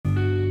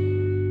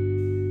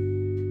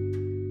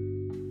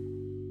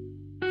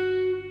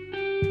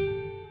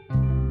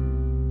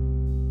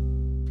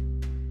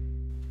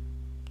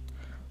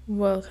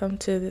welcome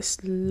to this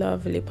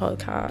lovely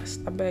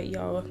podcast. I bet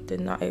y'all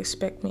did not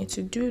expect me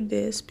to do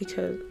this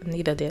because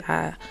neither did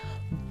I.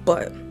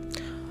 But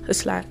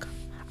it's like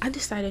I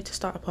decided to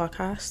start a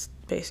podcast,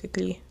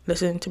 basically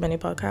listening to many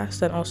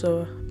podcasts and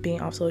also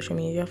being off social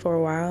media for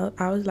a while.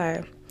 I was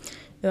like,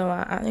 you know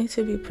what, I need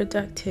to be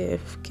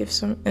productive, give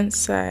some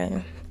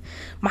insight,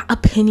 my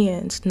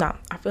opinions. Nah,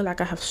 I feel like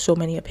I have so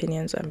many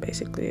opinions, and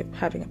basically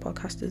having a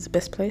podcast is the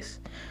best place.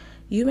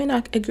 You may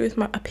not agree with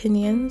my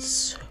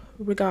opinions,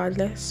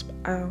 regardless,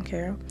 I don't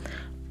care,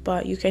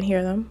 but you can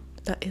hear them.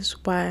 That is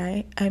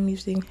why I'm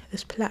using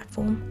this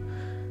platform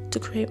to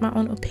create my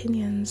own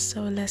opinions.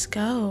 So let's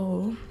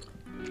go.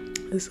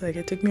 It's like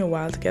it took me a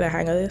while to get a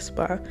hang of this,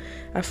 but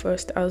at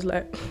first I was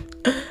like,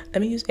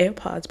 let me use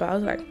AirPods, but I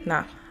was like,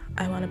 nah,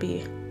 I want to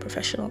be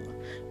professional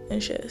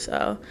and shit.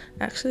 So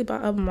I actually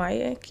bought a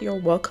mic. You're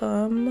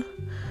welcome.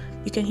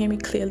 You can hear me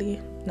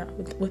clearly. Now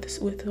with what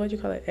do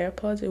you call it,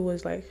 AirPods, it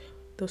was like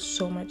there's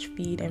so much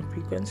feed and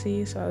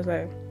frequency, so I was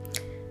like,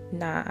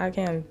 nah, I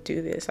can't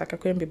do this. Like I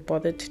couldn't be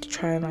bothered to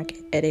try and like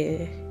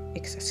edit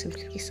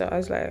excessively, so I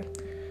was like,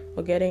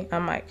 we're getting a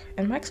mic,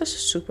 and mics are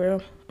super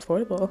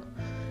affordable.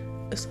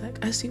 It's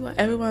like I see why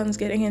everyone's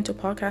getting into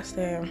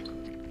podcasting,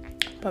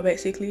 but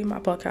basically my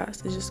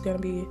podcast is just gonna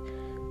be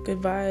good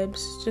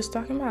vibes, just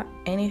talking about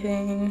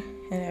anything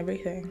and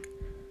everything.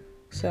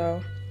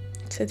 So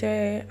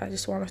today I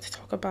just wanted to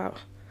talk about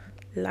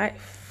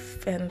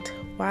life and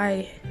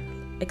why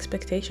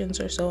expectations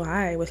are so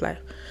high with life.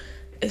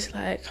 It's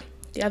like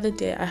the other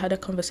day I had a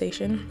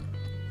conversation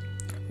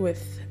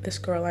with this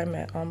girl I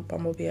met on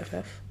Bumble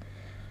BFF.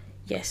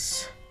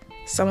 Yes,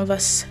 some of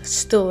us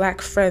still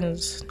lack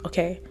friends,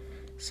 okay?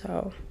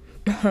 So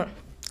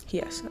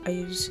yes, I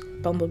use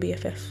Bumble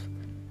BFF.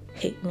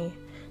 Hate me.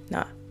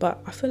 Nah,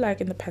 but I feel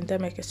like in the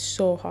pandemic it's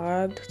so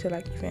hard to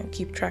like even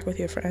keep track with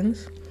your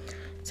friends.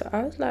 So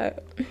I was like,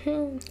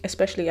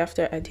 especially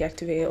after I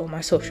deactivated all my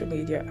social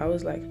media, I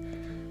was like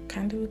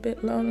kind of a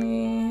bit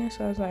lonely.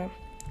 So I was like,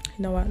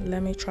 you know what,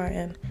 let me try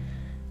and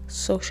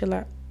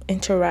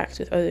interact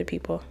with other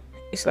people.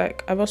 It's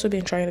like I've also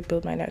been trying to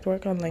build my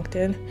network on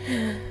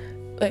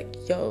LinkedIn. Like,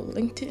 yo,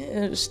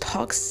 LinkedIn is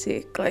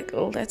toxic. Like,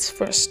 let's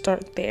first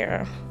start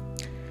there.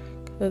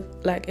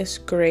 Like, it's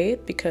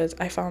great because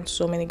I found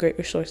so many great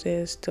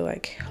resources to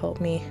like help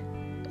me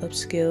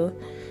upskill.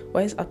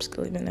 Why is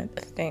upskill even a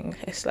thing?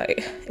 It's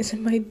like,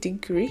 isn't my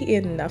degree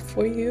enough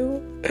for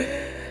you?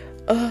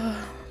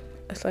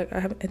 It's like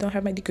I don't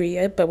have my degree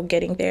yet, but we're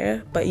getting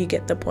there. But you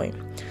get the point.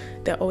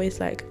 They're always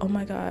like, oh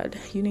my god,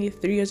 you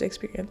need 3 years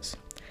experience.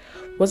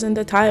 Wasn't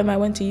the time I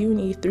went to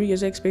uni 3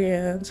 years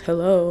experience?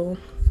 Hello.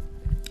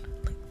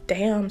 Like,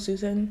 damn,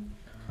 Susan.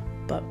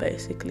 But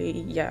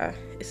basically, yeah,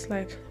 it's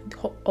like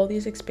all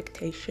these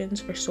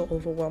expectations are so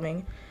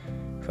overwhelming.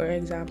 For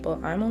example,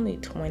 I'm only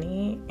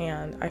 20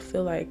 and I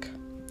feel like,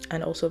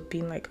 and also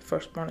being like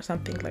firstborn or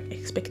something, like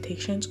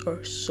expectations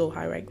are so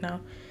high right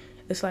now.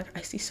 It's like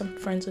I see some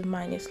friends of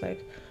mine, it's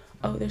like,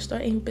 oh, they're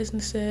starting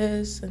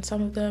businesses, and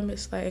some of them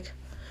it's like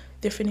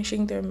they're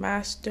finishing their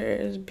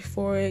masters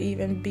before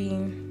even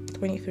being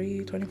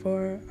 23,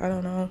 24, I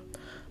don't know.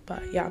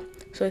 But yeah,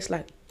 so it's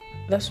like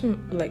that's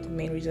like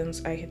main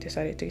reasons I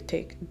decided to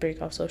take a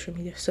break off social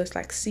media. So it's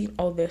like seeing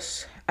all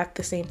this at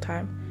the same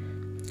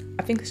time.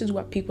 I think this is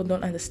what people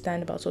don't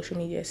understand about social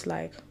media. It's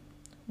like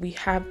we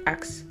have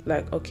access,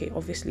 like, okay,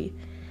 obviously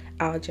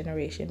our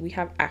generation, we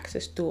have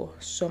access to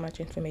so much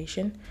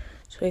information.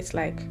 So it's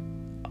like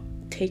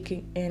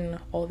taking in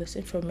all this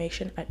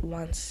information at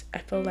once. I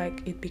feel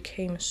like it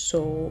became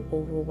so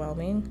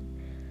overwhelming,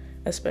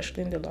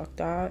 especially in the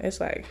lockdown. It's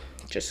like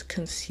just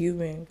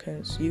consuming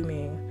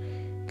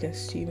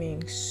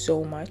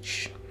so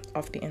much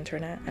of the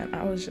internet, and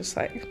I was just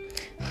like,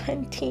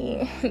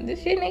 auntie,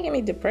 this shit making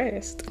me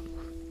depressed.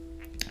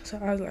 So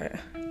I was like,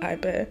 I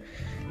bet,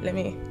 let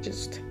me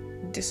just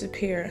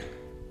disappear,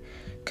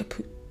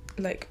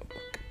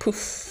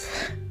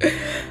 poof.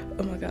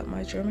 Oh my god,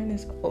 my German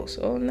is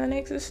also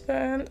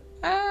non-existent.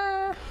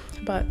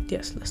 But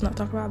yes, let's not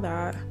talk about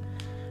that.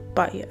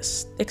 But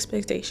yes,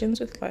 expectations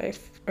with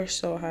life are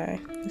so high.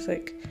 It's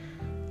like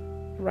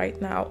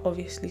right now,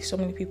 obviously, so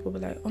many people be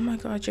like, oh my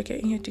god, you're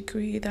getting your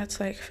degree, that's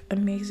like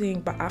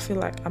amazing. But I feel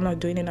like I'm not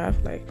doing enough.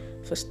 Like,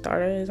 for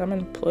starters, I'm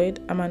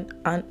unemployed. I'm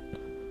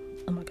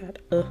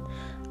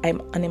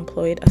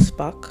unemployed as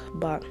fuck.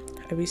 But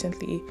I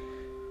recently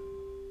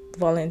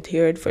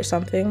volunteered for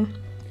something.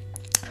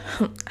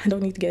 I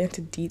don't need to get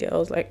into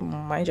details, like,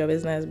 mind your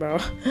business, bro.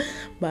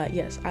 But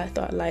yes, I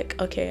thought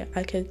like, okay,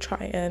 I could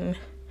try and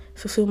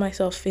fulfill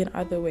myself in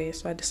other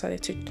ways. So I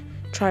decided to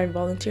try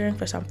volunteering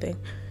for something.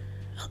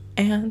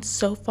 And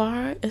so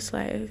far, it's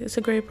like, it's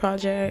a great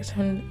project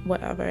and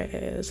whatever it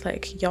is.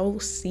 Like, y'all will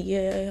see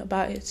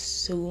about it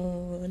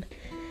soon.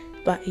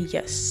 But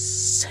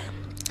yes,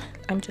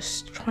 I'm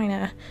just trying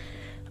to,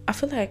 I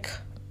feel like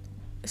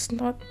it's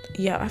not,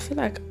 yeah, I feel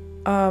like,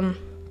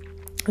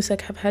 it's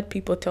like I've had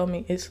people tell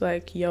me, it's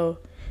like, yo,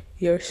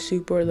 you're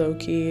super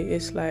low-key.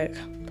 It's like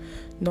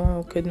no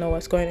one could know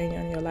what's going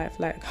on in your life.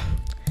 Like,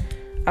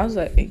 I was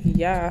like,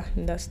 yeah,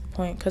 that's the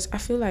point. Because I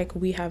feel like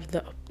we have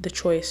the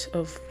choice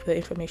of the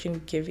information we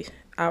give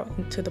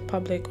out to the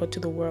public or to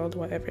the world,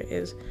 whatever it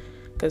is.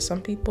 Because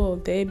some people,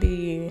 they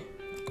be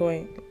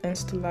going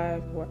Insta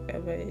Live,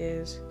 whatever it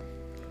is.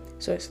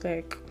 So it's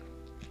like,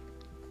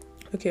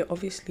 okay,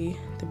 obviously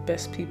the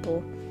best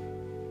people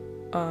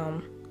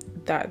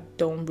that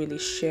don't really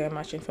share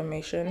much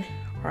information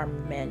are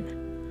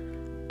men.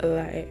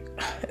 Like,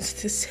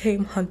 it's the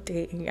same on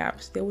dating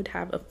apps. They would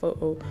have a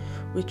photo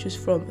which was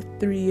from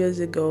 3 years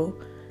ago.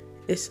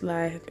 It's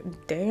like,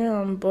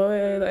 damn,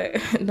 boy,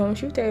 like,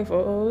 don't you take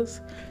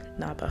photos?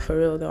 Nah, but for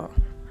real though,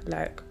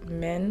 like,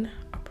 men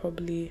are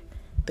probably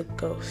the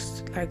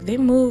ghosts. Like, they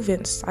move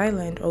in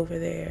silent over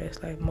there.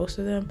 It's like most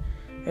of them,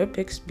 their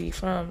pics be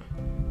from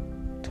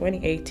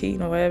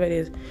 2018 or whatever it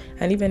is.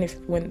 And even if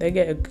when they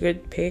get a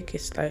good pic,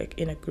 it's like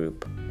in a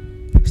group.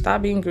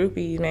 Stop being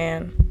groupies,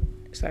 man.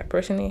 It's like,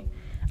 personally,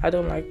 I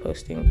don't like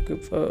posting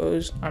group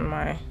photos on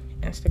my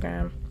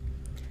Instagram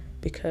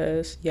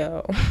because,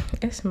 yo,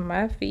 it's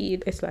my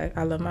feed. It's like,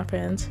 I love my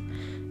friends,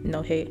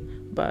 no hate,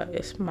 but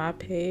it's my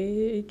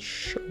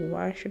page.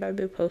 Why should I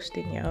be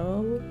posting,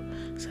 yo?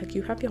 It's like,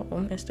 you have your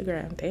own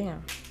Instagram.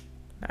 Damn.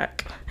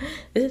 Like,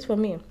 this is for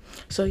me.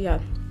 So yeah,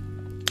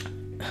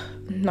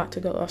 not to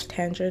go off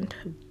tangent,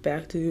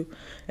 back to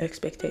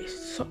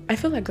expectations. So I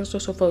feel like this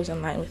also falls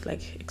in line with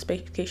like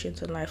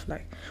expectations in life.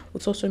 Like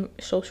with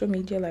social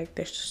media, like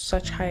there's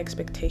such high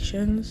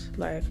expectations.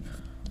 Like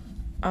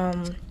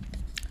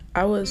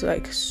I was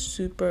like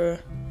super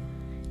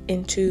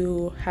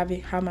into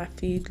having how my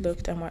feed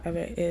looked and whatever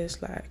it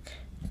is. Like,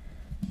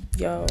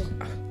 yo,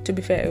 to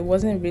be fair, it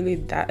wasn't really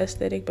that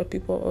aesthetic, but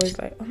people were always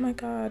like, oh my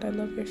god, I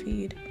love your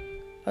feed.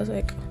 I was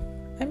like,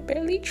 I'm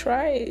barely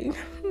trying.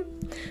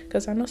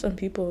 Because I know some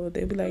people,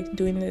 they be like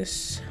doing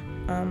this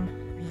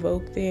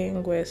Vogue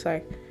thing where it's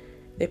like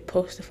they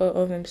post a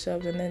photo of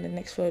themselves and then the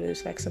next photo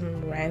is like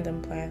some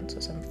random plants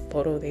or some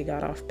photo they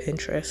got off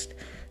Pinterest.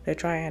 They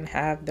try and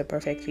have the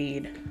perfect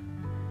feed.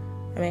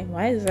 I mean,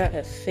 why is that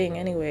a thing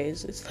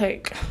anyways? It's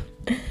like,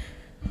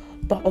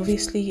 but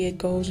obviously it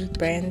goes with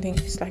branding.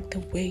 It's like the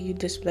way you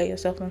display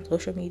yourself on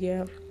social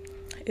media.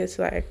 It's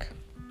like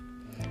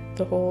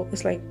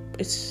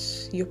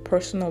it's your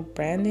personal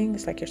branding.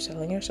 It's like you're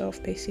selling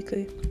yourself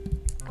basically.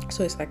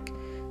 So it's like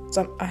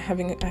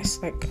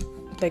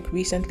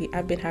recently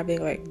I've been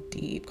having like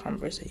deep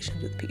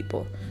conversations with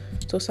people.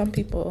 So some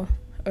people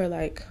are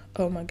like,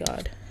 oh my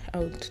god, I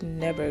would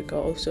never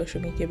go off social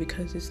media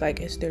because it's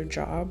like it's their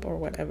job or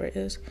whatever it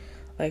is.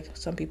 Like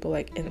some people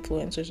like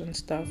influencers and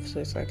stuff. So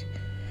it's like,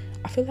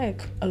 I feel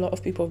like a lot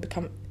of people have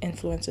become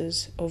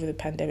influencers over the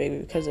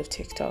pandemic because of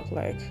TikTok.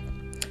 Like,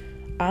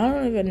 I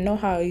don't even know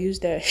how I use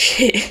that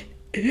shit.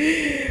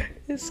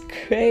 It's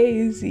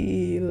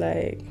crazy.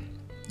 Like,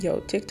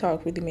 yo,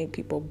 TikTok really made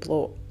people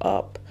blow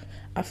up.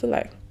 I feel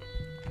like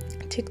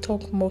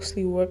TikTok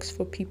mostly works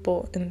for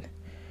people, and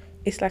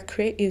it's like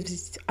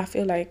creatives. I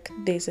feel like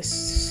there's a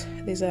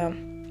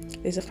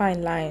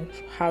fine line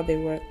for how they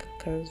work,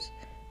 because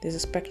there's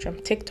a spectrum.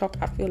 TikTok,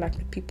 I feel like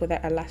the people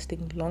that are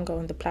lasting longer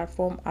on the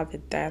platform are the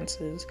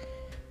dancers,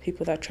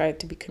 people that try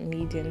to be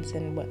comedians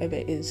and whatever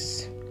it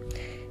is.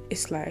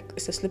 It's like,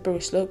 it's a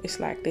slippery slope. It's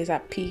like there's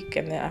that peak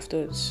and then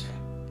afterwards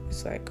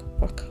it's like,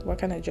 what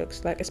kind of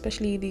jokes? Like,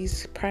 especially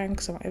these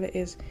pranks or whatever it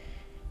is.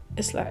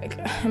 It's like,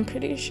 I'm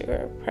pretty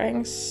sure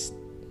pranks,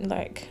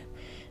 like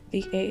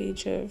the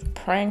age of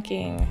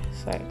pranking,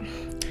 it's like,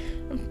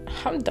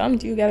 how dumb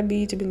do you gotta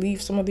be to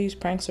believe some of these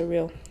pranks are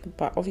real?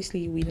 But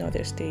obviously we know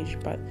they're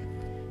staged, but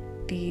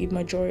the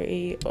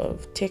majority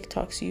of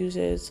TikTok's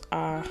users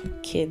are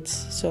kids,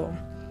 so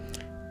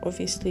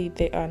obviously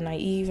they are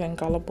naive and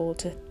gullible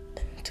to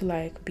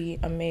like be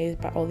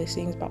amazed by all these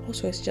things. But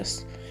also it's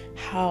just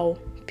how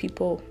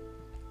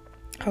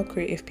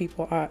creative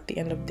people are at the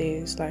end of the day.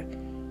 It's like,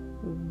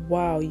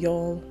 wow,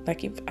 y'all,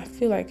 like, if I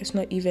feel like it's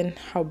not even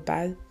how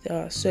bad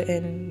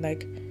certain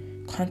like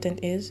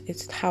content is,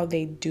 it's how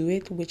they do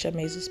it which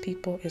amazes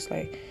people. It's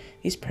like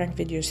these prank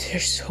videos,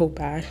 they're so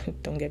bad,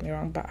 don't get me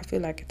wrong, but I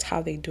feel like it's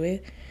how they do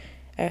it.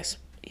 It's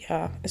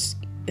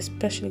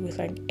especially with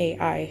like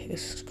AI,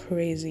 it's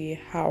crazy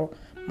how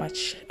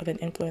much of an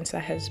influence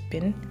that has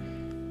been.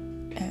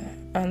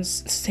 And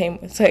same,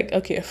 it's like,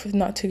 okay,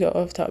 not to go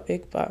off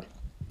topic, but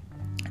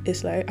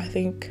it's like, I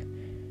think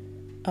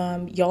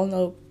y'all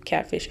know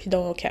Catfish. If you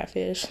don't know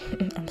Catfish,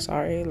 I'm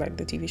sorry, like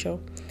the TV show,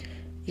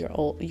 you're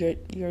old, you're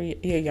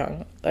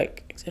young,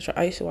 like etc.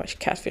 I used to watch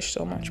Catfish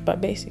so much, but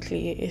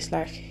basically it's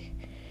like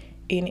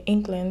in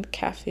England,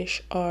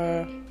 Catfish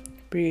they're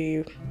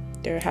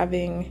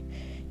having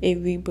a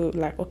reboot,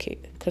 like, okay,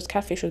 because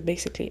Catfish was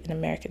basically an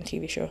American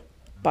TV show,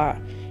 but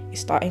it's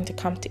starting to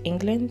come to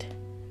England,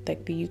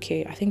 like the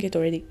UK. I think it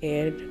already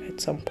aired at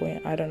some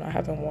point. I don't know, I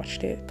haven't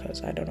watched it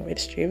because I don't know where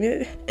to stream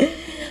it.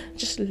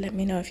 Just let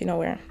me know if you know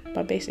where.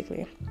 But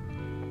basically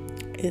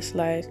it's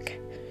like,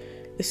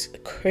 it's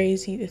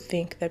crazy to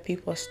think that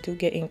people are still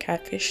getting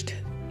catfished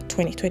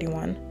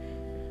 2021.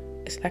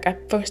 It's like,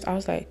 at first I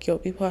was like, yo,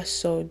 people are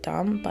so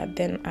dumb, but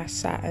then I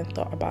sat and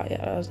thought about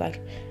it. I was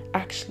like,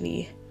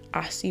 actually,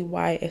 I see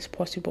why it's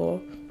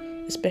possible,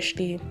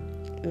 especially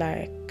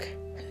like,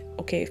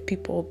 okay, if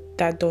people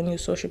that don't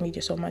use social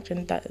media so much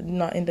and that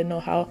not in the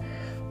know-how,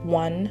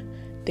 one,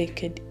 they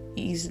could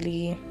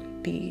easily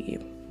be,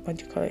 what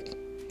do you call it,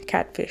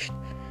 catfished,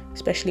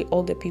 especially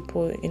older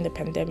people in the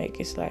pandemic.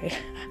 It's like,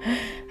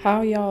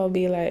 how y'all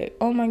be like,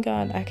 oh my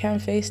god, I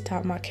can't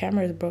FaceTime, my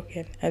camera is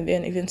broken, and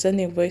then even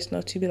sending voice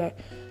notes, you be like,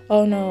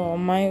 oh no,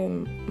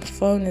 my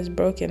phone is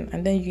broken,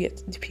 and then you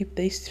get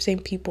these same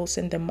people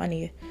send them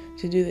money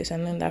to do this,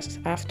 and then that's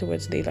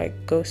afterwards they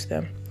like ghost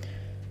them.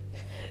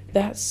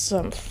 That's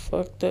some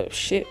fucked up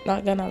shit,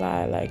 not gonna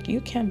lie. Like,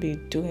 you can't be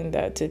doing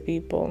that to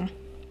people.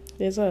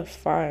 There's a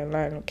fine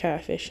line of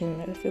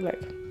catfishing. I feel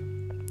like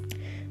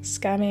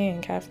scamming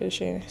and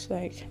catfishing, it's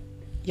like,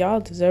 y'all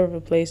deserve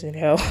a place in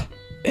hell.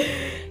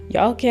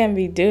 Y'all can't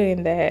be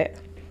doing that.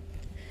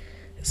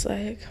 It's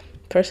like,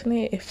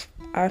 personally, if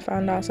I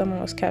found out someone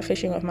was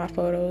catfishing with my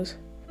photos,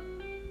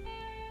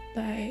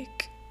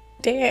 like,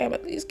 damn,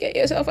 at least get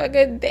yourself a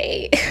good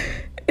date.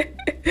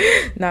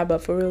 Nah,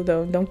 but for real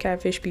though, don't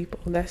catfish people.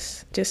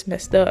 That's just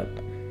messed up.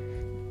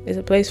 There's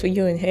a place for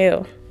you in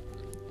hell.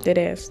 Dead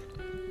ass.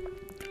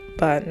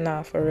 But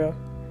nah, for real.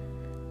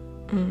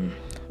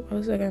 What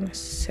was I gonna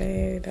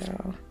say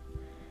though?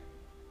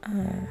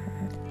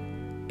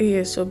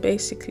 Yeah, so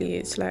basically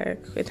it's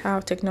like with how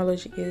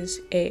technology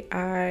is,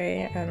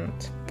 AI and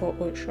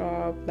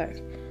Photoshop, like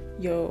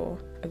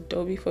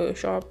Adobe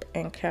Photoshop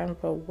and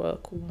Canva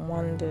work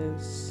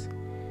wonders.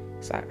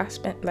 It's like I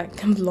spent like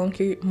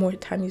the more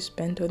time you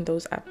spend on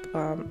those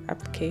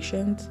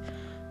applications,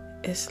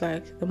 it's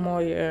like the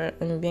more you're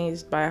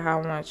amazed by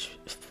how much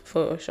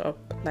Photoshop,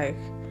 like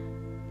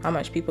how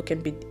much people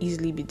can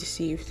easily be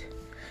deceived.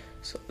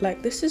 So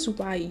like, this is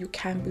why you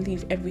can't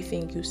believe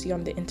everything you see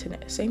on the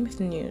internet. Same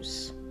with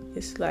news.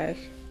 It's like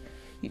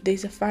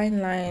there's a fine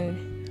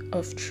line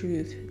of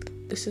truth.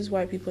 This is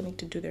why people need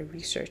to do their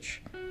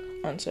research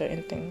on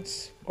certain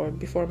things or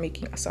before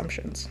making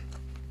assumptions.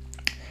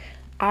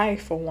 I,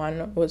 for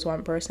one, was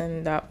one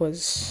person that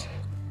was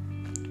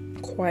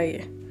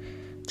quite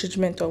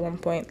judgmental at one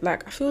point.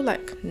 Like, I feel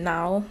like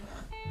now,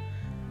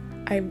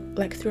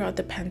 throughout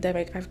the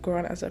pandemic, I've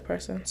grown as a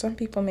person. Some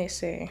people may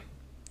say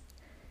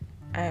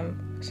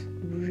I'm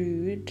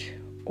rude,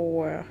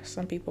 or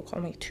some people call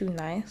me too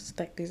nice.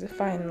 Like, there's a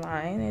fine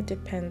line. It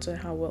depends on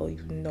how well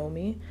you know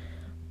me.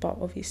 But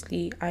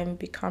obviously, I'm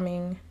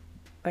becoming,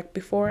 like,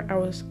 before I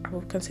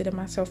would consider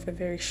myself a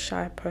very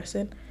shy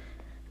person.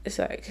 It's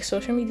like,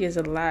 social media is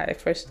a lie,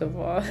 first of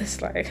all.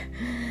 It's like,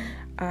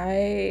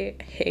 I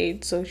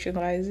hate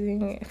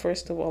socializing,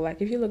 first of all.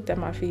 Like, if you looked at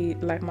my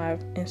feed, like my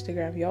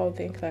Instagram, y'all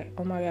think like,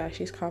 oh my gosh,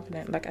 she's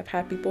confident. Like, I've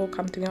had people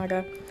come to me like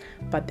that,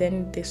 but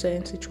then there's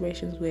certain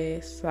situations where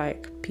it's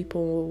like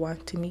people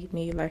want to meet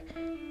me. Like,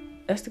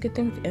 that's the good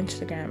thing with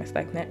Instagram. It's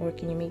like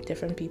networking, you meet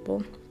different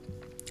people,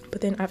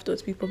 but then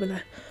afterwards people be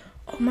like,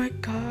 oh my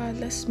god,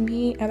 let's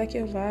meet, I like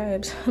your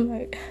vibes. I'm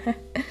like,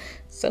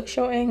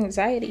 social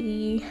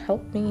anxiety,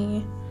 help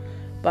me.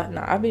 But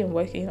no, I've been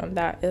working on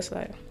that. It's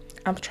like,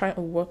 I'm trying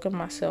to work on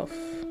myself,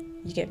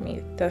 you get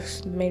me?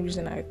 That's the main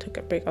reason I took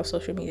a break off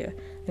social media.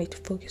 I need to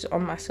focus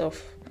on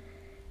myself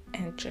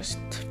and just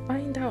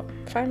find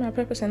my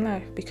purpose in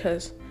life,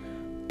 because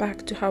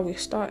back to how we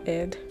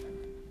started,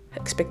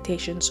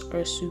 expectations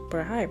are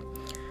super high.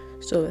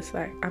 So it's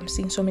like, I'm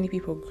seeing so many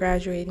people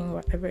graduating,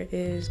 whatever it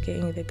is,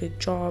 getting the good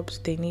jobs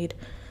they need.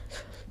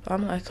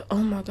 I'm like, oh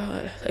my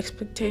god,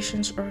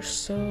 expectations are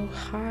so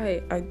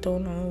high. I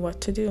don't know what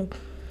to do.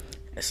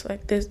 It's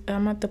like this.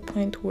 I'm at the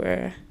point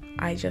where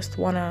I just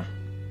wanna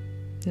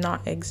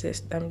not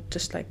exist. I'm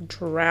just like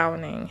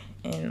drowning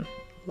in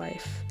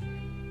life.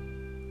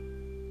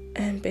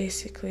 And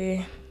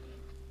basically,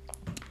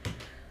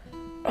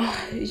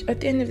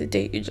 at the end of the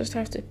day, you just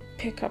have to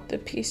pick up the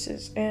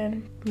pieces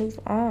and move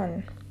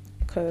on.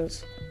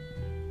 Because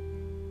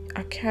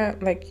you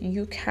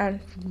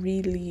can't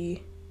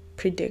really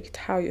predict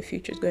how your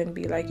future is going to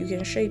be. Like, you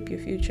can shape your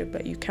future,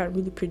 but you can't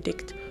really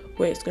predict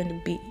where it's going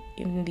to be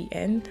in the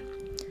end.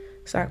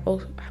 So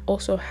like,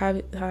 also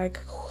have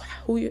like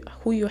who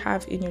you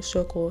have in your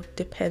circle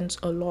depends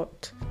a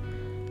lot.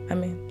 I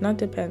mean, not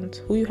depends.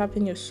 Who you have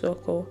in your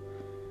circle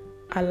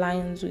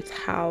aligns with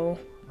how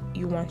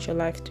you want your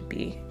life to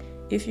be.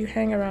 If you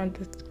hang around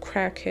with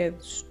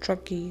crackheads,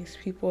 druggies,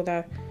 people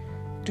that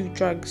do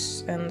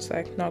drugs, and it's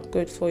like not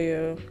good for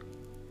your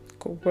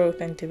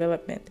growth and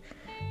development,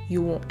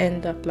 you will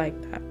end up like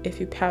that. If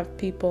you have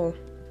people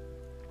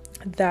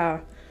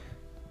that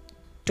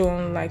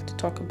don't like to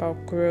talk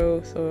about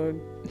growth, or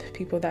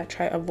people that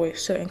try to avoid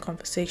certain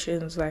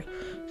conversations, like,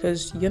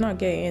 because you're not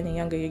getting any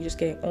younger, you're just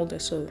getting older.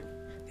 So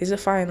there's a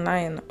fine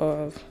line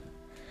of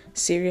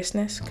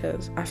seriousness,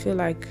 because I feel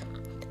like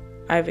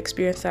I've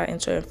experienced that in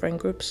certain friend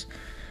groups.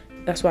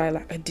 That's why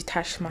I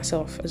detached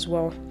myself as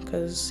well,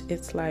 because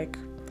it's like,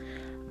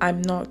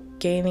 I'm not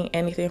gaining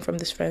anything from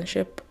this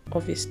friendship.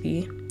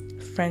 Obviously,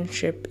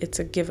 friendship, it's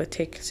a give or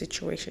take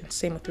situation.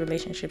 Same with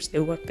relationships, they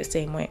work the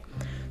same way.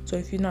 So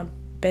if you're not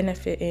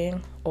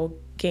benefiting or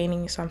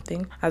gaining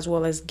something as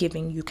well as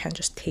giving. You can't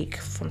just take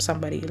from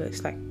somebody.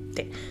 It's like,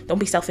 don't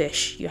be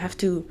selfish. You have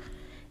to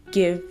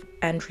give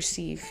and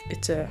receive.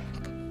 It's a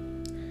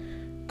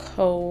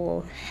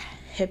cohabiting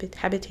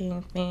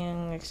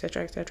thing,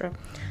 etc., etc.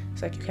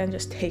 It's like you can't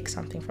just take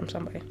something from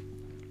somebody.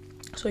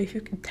 So if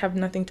you have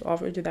nothing to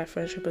offer to that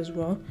friendship as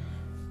well,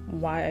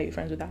 why are you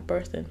friends with that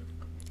person?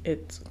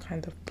 It's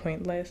kind of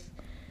pointless.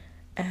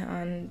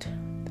 And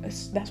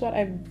that's what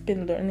I've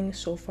been learning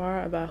so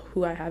far about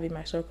who I have in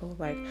my circle.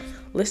 Like,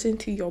 listen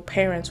to your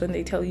parents when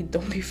they tell you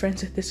don't be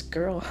friends with this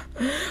girl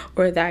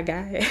or that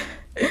guy.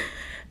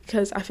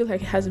 Because I feel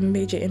like it has a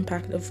major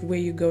impact of where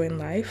you go in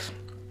life.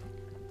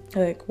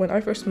 Like, when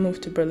I first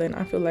moved to Berlin,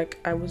 I feel like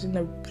I was in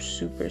a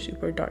super,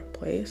 super dark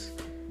place.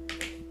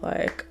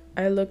 Like,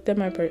 I looked at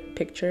my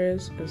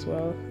pictures as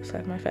well. It's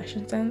like my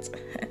fashion sense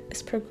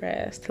it's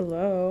progressed.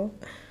 Hello.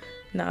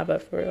 Nah,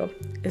 but for real,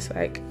 it's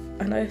like,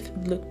 and I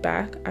look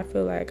back, I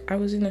feel like I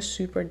was in a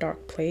super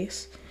dark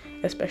place,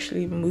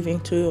 especially moving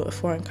to a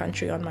foreign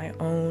country on my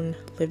own,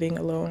 living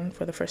alone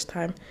for the first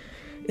time.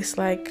 It's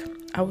like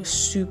I was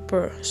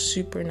super,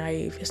 super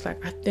naive. It's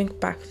like I think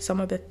back to some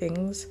of the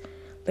things,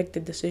 like the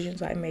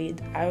decisions I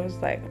made. I was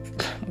like,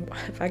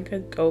 if I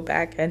could go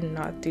back and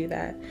not do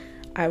that,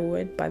 I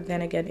would. But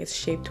then again, it's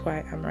shaped who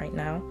I am right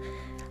now.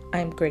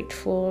 I'm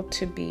grateful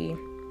to be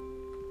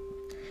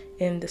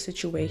in the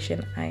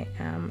situation I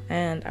am,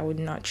 and I would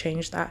not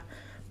change that.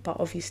 But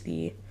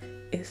obviously,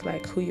 it's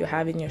like who you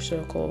have in your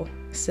circle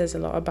says a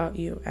lot about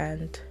you.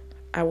 And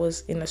I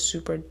was in a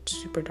super,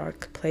 super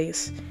dark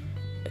place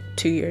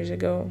 2 years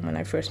ago when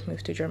I first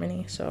moved to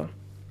Germany. So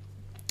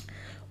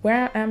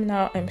where I am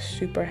now, I'm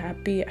super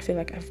happy. I feel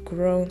like I've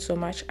grown so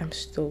much. I'm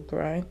still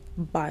growing,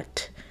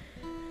 but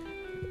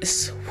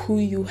it's who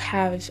you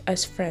have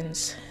as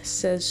friends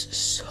says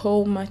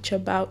so much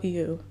about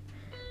you.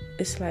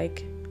 It's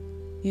like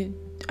you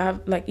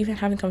have, like, even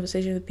having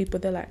conversations with people,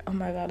 they're like, oh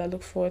my god, I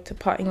look forward to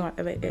partying,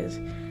 whatever it is.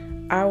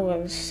 I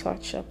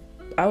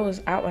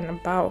was out and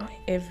about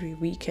every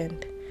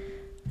weekend.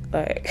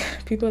 Like,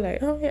 people are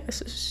like, oh yeah,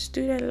 it's a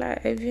student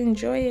life, you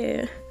enjoy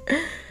it.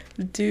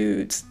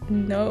 Dudes,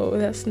 no,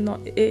 that's not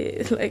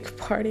it. Like,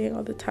 partying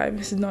all the time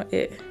is not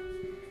it.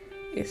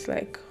 It's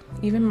like,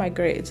 even my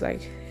grades,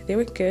 like, they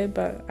were good,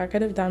 but I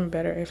could have done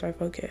better if I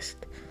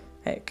focused.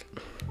 Like,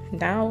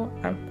 now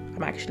I'm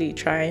actually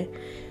trying,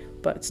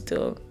 but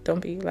still, don't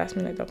be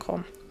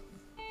lastminute.com.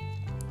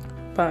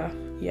 But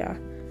yeah,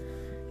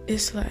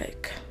 it's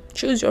like,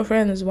 choose your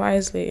friends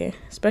wisely,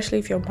 especially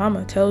if your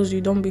mama tells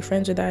you don't be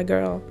friends with that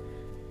girl.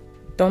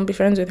 Don't be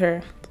friends with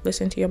her.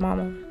 Listen to your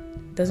mama.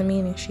 Doesn't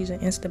mean she's an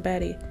insta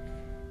baddie.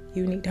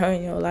 You need her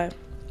in your life.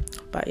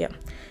 But yeah,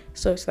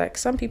 so it's like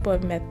some people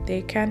I've met,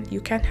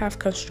 you can't have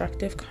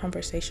constructive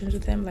conversations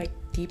with them, like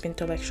deep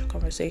intellectual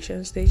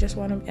conversations. They just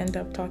want to end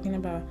up talking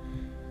about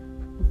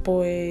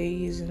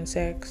boys and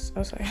sex. I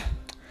was like,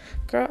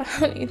 girl, I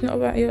don't need to know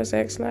about your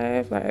sex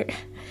life. Like,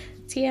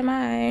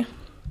 TMI.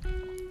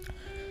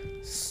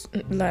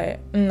 Like,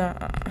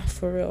 nah,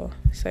 for real.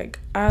 It's like,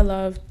 I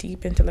love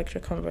deep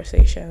intellectual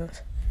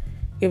conversations,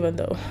 even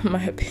though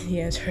my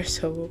opinions are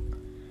so,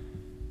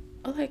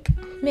 like,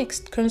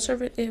 mixed,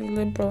 conservative,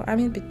 liberal. I'm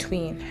in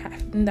between,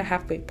 in the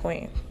halfway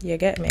point. You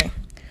get me?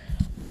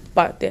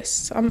 But there's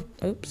some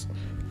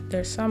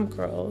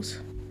girls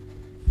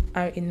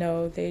I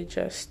know, they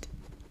just,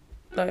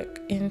 like,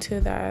 into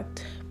that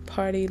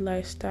party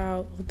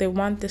lifestyle. They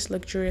want this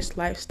luxurious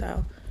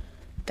lifestyle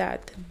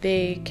that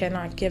they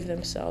cannot give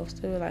themselves.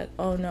 They're like,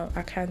 oh no,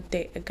 I can't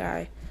date a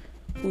guy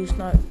who's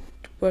not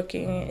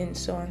working in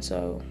so and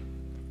so.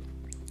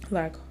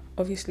 Like,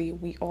 obviously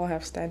we all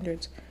have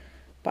standards,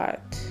 but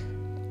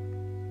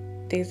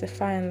there's a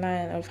fine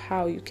line of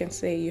how you can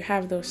say you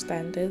have those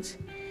standards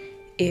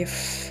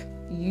if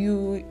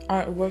you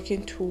aren't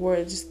working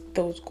towards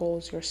those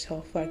goals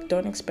yourself. Like,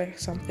 don't expect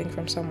something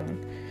from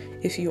someone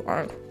if you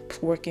aren't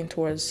working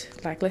towards,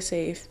 like, let's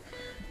say if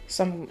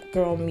some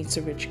girl meets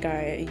a rich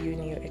guy at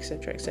uni,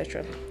 etc.,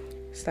 etc.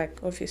 It's like,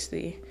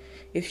 obviously,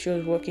 if she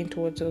was working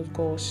towards those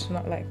goals, it's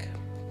not like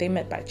they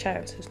met by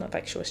chance. It's not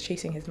like she was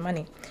chasing his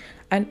money.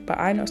 But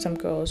I know some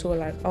girls who are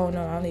like, oh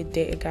no, I only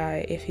date a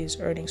guy if he's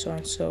earning so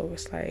and so.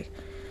 It's like,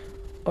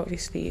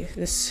 obviously,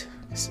 this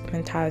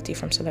mentality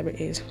from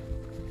celebrities.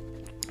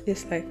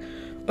 It's like,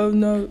 oh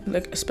no,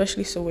 like,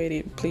 especially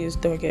Saweetie, please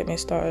don't get me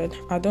started.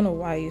 I don't know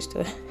why I used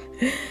to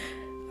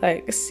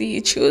like,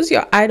 see, choose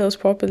your idols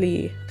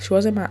properly. She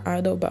wasn't my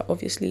idol, but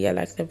obviously I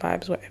like the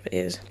vibes, whatever it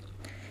is.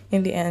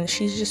 In the end,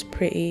 she's just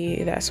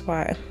pretty, that's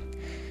why.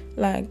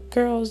 Like,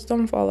 girls,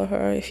 don't follow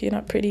her if you're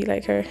not pretty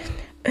like her.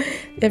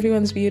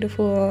 Everyone's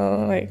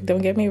beautiful, like,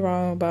 don't get me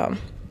wrong, but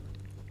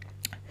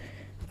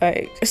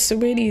like,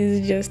 Saweetie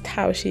is just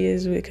how she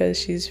is because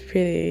she's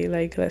pretty.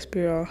 Like, let's be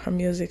real, her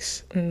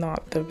music's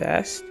not the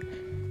best.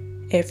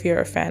 If you're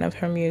a fan of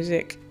her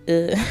music,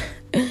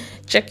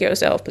 check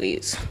yourself,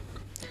 please.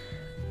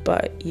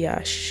 But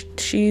yeah,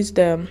 she's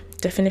the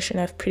definition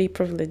of pretty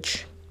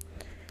privilege.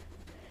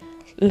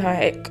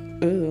 Like,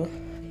 ooh,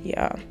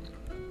 yeah.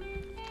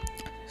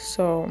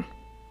 So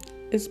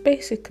it's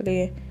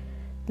basically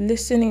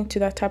listening to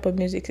that type of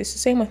music. It's the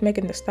same with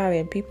Megan Thee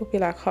Stallion. People be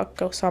like, hot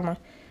girl summer,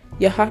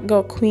 your hot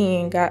girl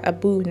queen got a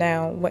boo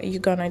now, what are you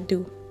gonna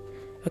do?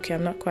 Okay,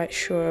 I'm not quite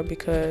sure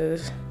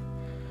because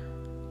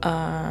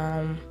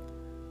I'm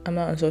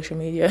not on social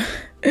media.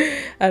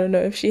 I don't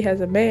know if she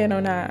has a man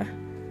or not,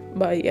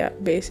 but yeah,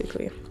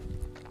 basically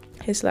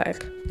it's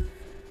like,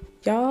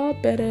 y'all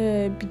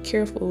better be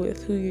careful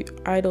with who your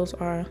idols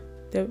are.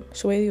 The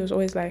Swahili was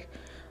always like,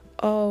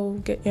 oh,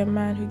 get your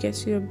man who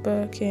gets you a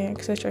Birkin,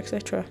 etc.,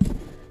 etc.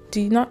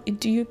 Do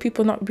you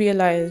people not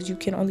realize you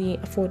can only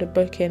afford a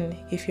Birkin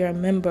if you're a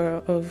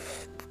member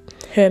of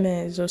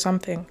Hermes or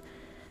something?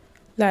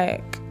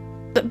 Like,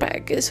 the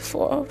bag is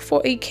for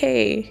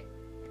 40k.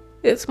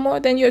 It's more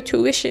than your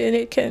tuition.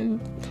 It can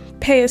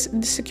pay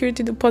the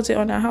security deposit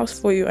on a house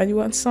for you, and you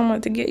want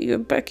someone to get you a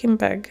Birkin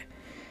bag.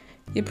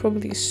 You're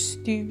probably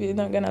stupid,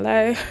 not gonna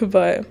lie,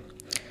 but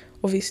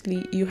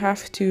obviously you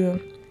have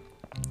to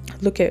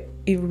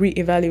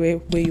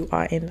reevaluate where you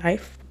are in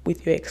life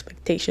with your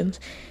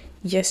expectations.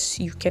 Yes,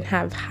 you can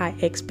have high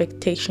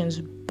expectations,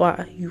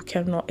 but you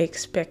cannot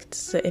expect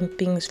certain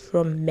things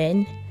from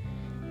men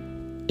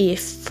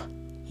if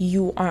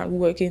you aren't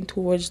working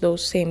towards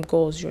those same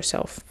goals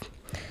yourself.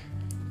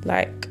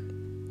 Like,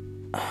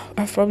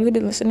 I've probably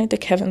been listening to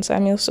Kevin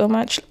Samuel so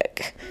much.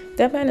 Like,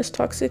 that man is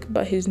toxic,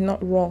 but he's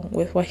not wrong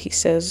with what he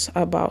says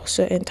about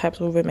certain types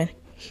of women.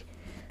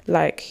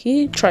 Like,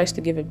 he tries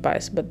to give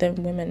advice, but then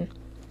women,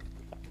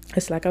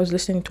 it's like, I was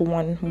listening to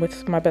one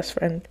with my best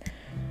friend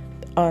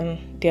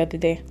on the other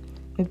day,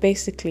 and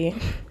basically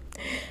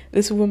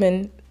this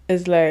woman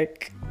is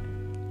like,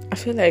 I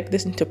feel like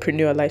this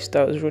entrepreneur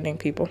lifestyle is ruining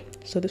people.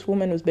 So this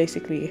woman was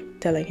basically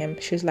telling him,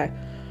 she's like,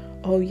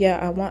 oh yeah,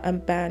 I want a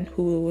man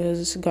who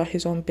has got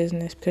his own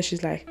business, because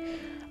she's like,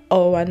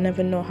 oh, I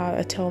never know how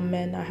to tell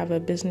men I have a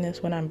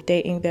business when I'm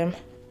dating them.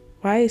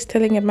 Why is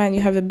telling a man you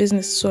have a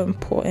business so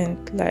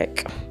important?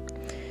 Like,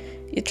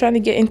 he's trying to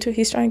get into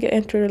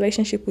a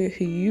relationship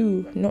with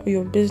you, not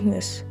your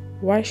business.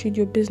 Why should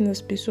your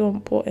business be so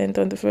important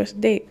on the first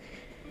date?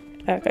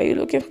 Like, are you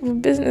looking for a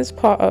business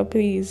partner,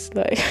 please?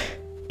 Like,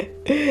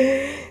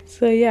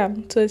 so yeah,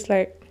 so it's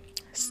like,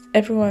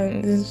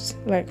 everyone is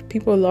like,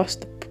 people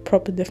lost the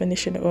proper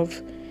definition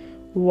of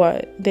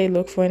what they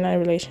look for in a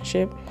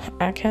relationship.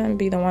 I can't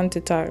be the one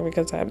to talk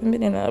because I haven't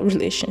been in a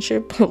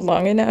relationship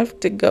long enough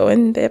to go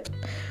in depth,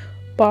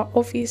 but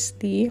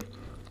obviously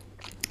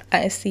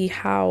I see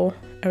how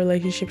a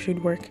relationship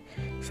should work.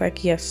 It's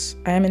like, yes,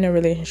 I am in a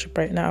relationship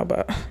right now,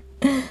 but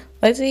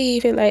let's see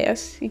if it like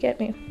us, you get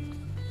me?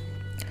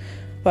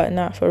 But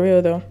not for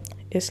real though.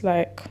 It's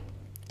like,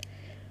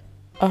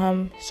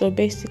 so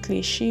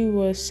basically she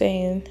was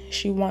saying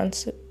she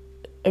wants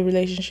a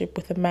relationship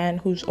with a man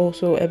who's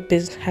also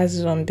has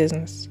his own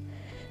business.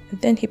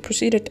 And then he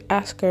proceeded to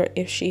ask her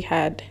if she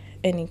had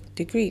any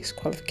degrees,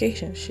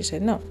 qualifications. She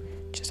said no,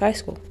 just high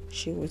school.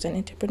 She was an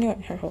entrepreneur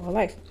her whole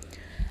life.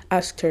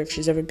 Asked her if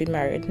she's ever been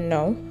married.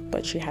 No,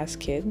 but she has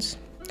kids.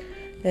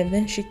 And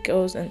then she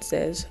goes and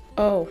says,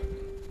 oh,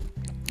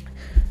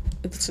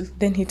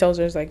 then he tells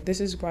her, it's like, this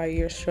is why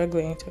you're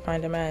struggling to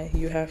find a man.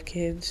 You have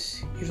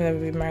kids, you've never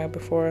been married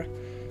before,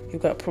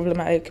 you've got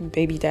problematic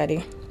baby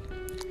daddy.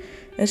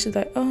 And she's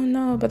like, oh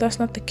no, but that's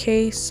not the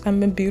case.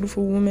 I'm a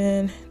beautiful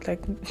woman.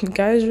 Like,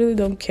 guys really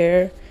don't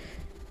care.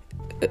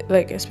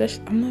 Like,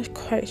 especially, I'm not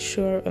quite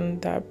sure on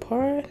that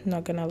part,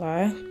 not gonna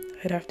lie.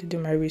 I'd have to do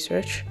my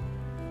research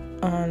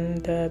on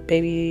the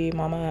baby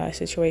mama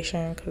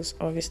situation, because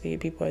obviously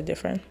people are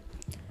different.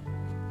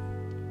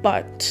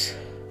 But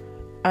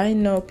I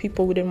know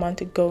people wouldn't want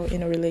to go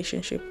in a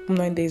relationship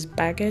knowing there's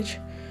baggage,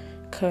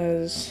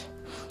 because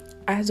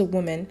as a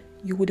woman,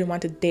 you wouldn't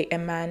want to date a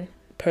man.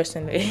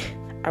 Personally,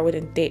 I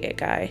wouldn't date a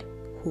guy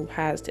who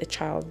has a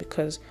child,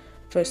 because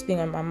first thing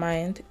on my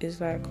mind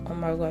is like, oh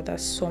my god,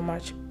 that's so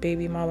much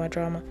baby mama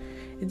drama.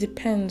 It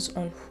depends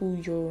on who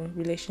your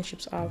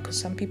relationships are, because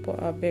some people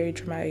are very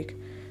dramatic,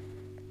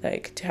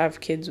 like, to have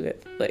kids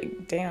with.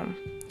 Like, damn,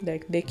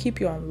 like, they keep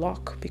you on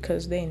lock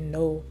because they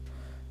know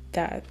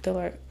that they're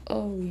like,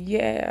 oh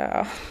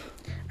yeah,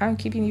 I'm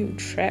keeping you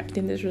trapped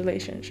in this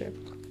relationship.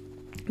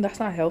 That's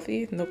not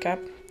healthy, no cap.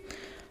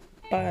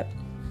 But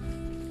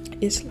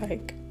it's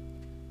like,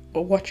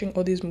 watching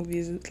all these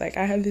movies, it's like,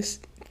 I have this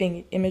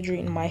imagery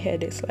in my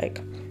head. It's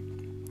like,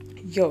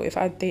 yo, if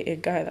I date a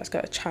guy that's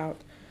got a child,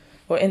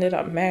 or ended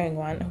up marrying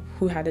one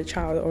who had a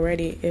child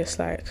already, it's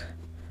like,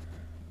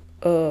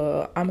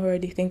 I'm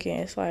already thinking,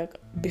 it's like,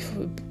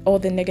 before all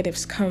the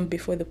negatives come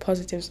before the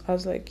positives. I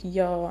was like,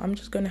 yo, I'm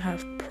just gonna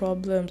have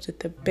problems with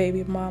the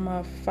baby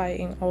mama,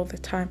 fighting all the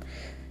time,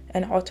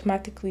 and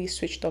automatically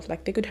switched off.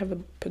 Like, they could have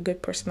a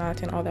good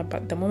personality and all that,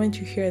 but the moment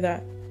you hear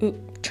that,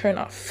 turn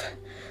off.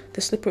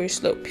 The slippery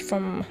slope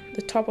from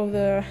the top of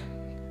the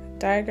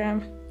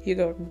diagram, you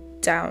go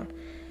down,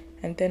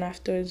 and then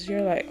afterwards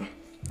you're like,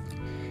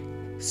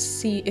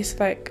 see, it's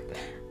like,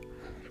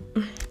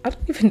 I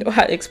don't even know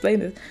how to explain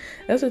this.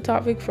 That's a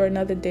topic for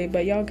another day,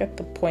 but y'all get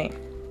the point.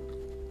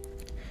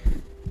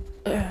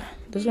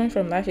 This went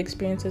from life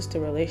experiences to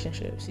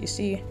relationships. You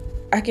see,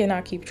 I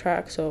cannot keep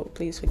track, so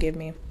please forgive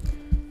me.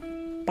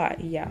 But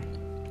yeah,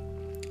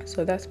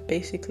 so that's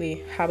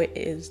basically how it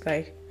is.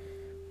 Like,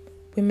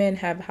 women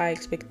have high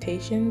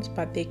expectations,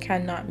 but they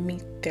cannot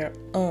meet their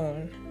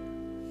own.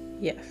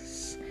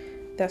 Yes,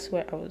 that's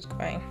where I was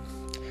going.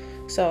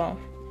 So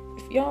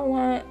if y'all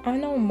want, I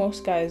know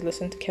most guys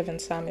listen to Kevin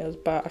Samuels,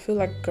 but I feel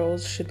like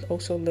girls should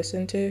also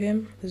listen to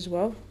him as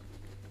well.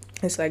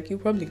 It's like, you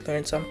probably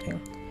learned something.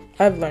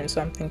 I've learned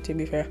something, to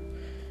be fair.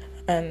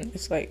 And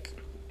it's like,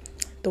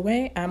 the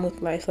way I'm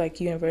with life, like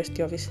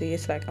university, obviously,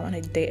 it's like I want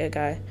to date a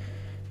guy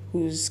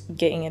who's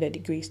getting a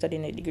degree,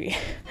 studying a degree.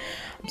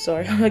 I'm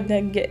sorry, I'm not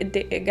gonna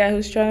date a guy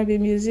who's trying to be a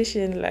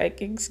musician.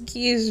 Like,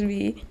 excuse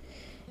me.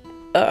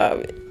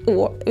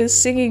 Is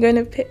singing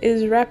gonna pay,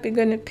 is rapping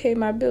gonna pay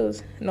my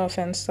bills? No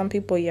offense, some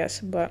people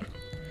yes, but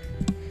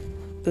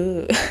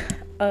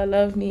I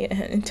love me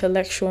an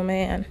intellectual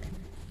man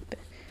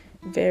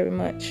very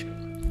much.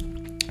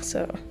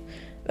 So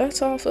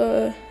that's all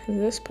for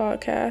this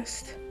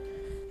podcast.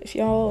 If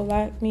y'all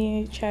like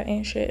me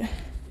chatting shit,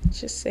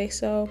 just say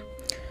so.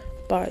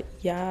 But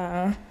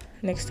yeah,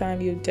 next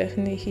time you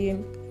definitely hear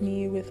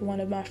me with one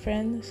of my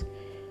friends.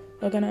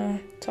 We're gonna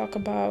talk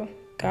about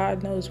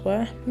God knows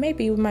what.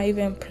 Maybe we might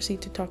even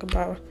proceed to talk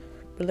about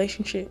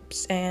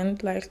relationships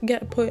and like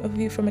get a point of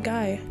view from a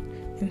guy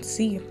and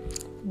see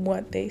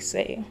what they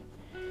say.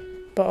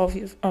 But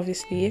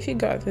obviously, if you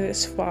got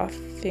this far,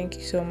 thank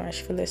you so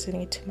much for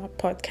listening to my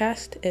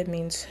podcast. It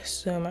means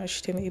so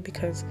much to me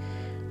because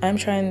I'm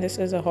trying this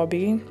as a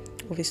hobby.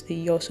 Obviously,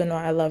 you also know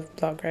I love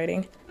blog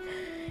writing.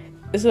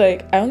 It's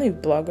like, I only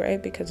blog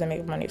write because I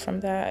make money from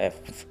that,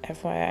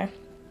 FYI.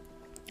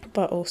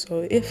 But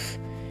also, if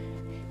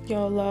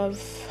y'all love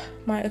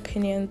my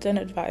opinions and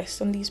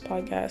advice on these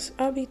podcasts,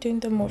 I'll be doing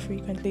them more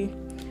frequently.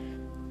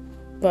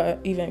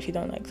 But even if you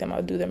don't like them,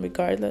 I'll do them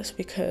regardless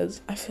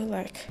because I feel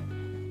like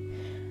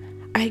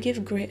I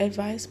give great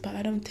advice, but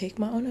I don't take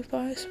my own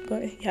advice.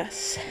 But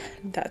yes,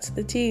 that's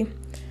the tea.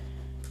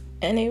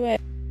 Anyway.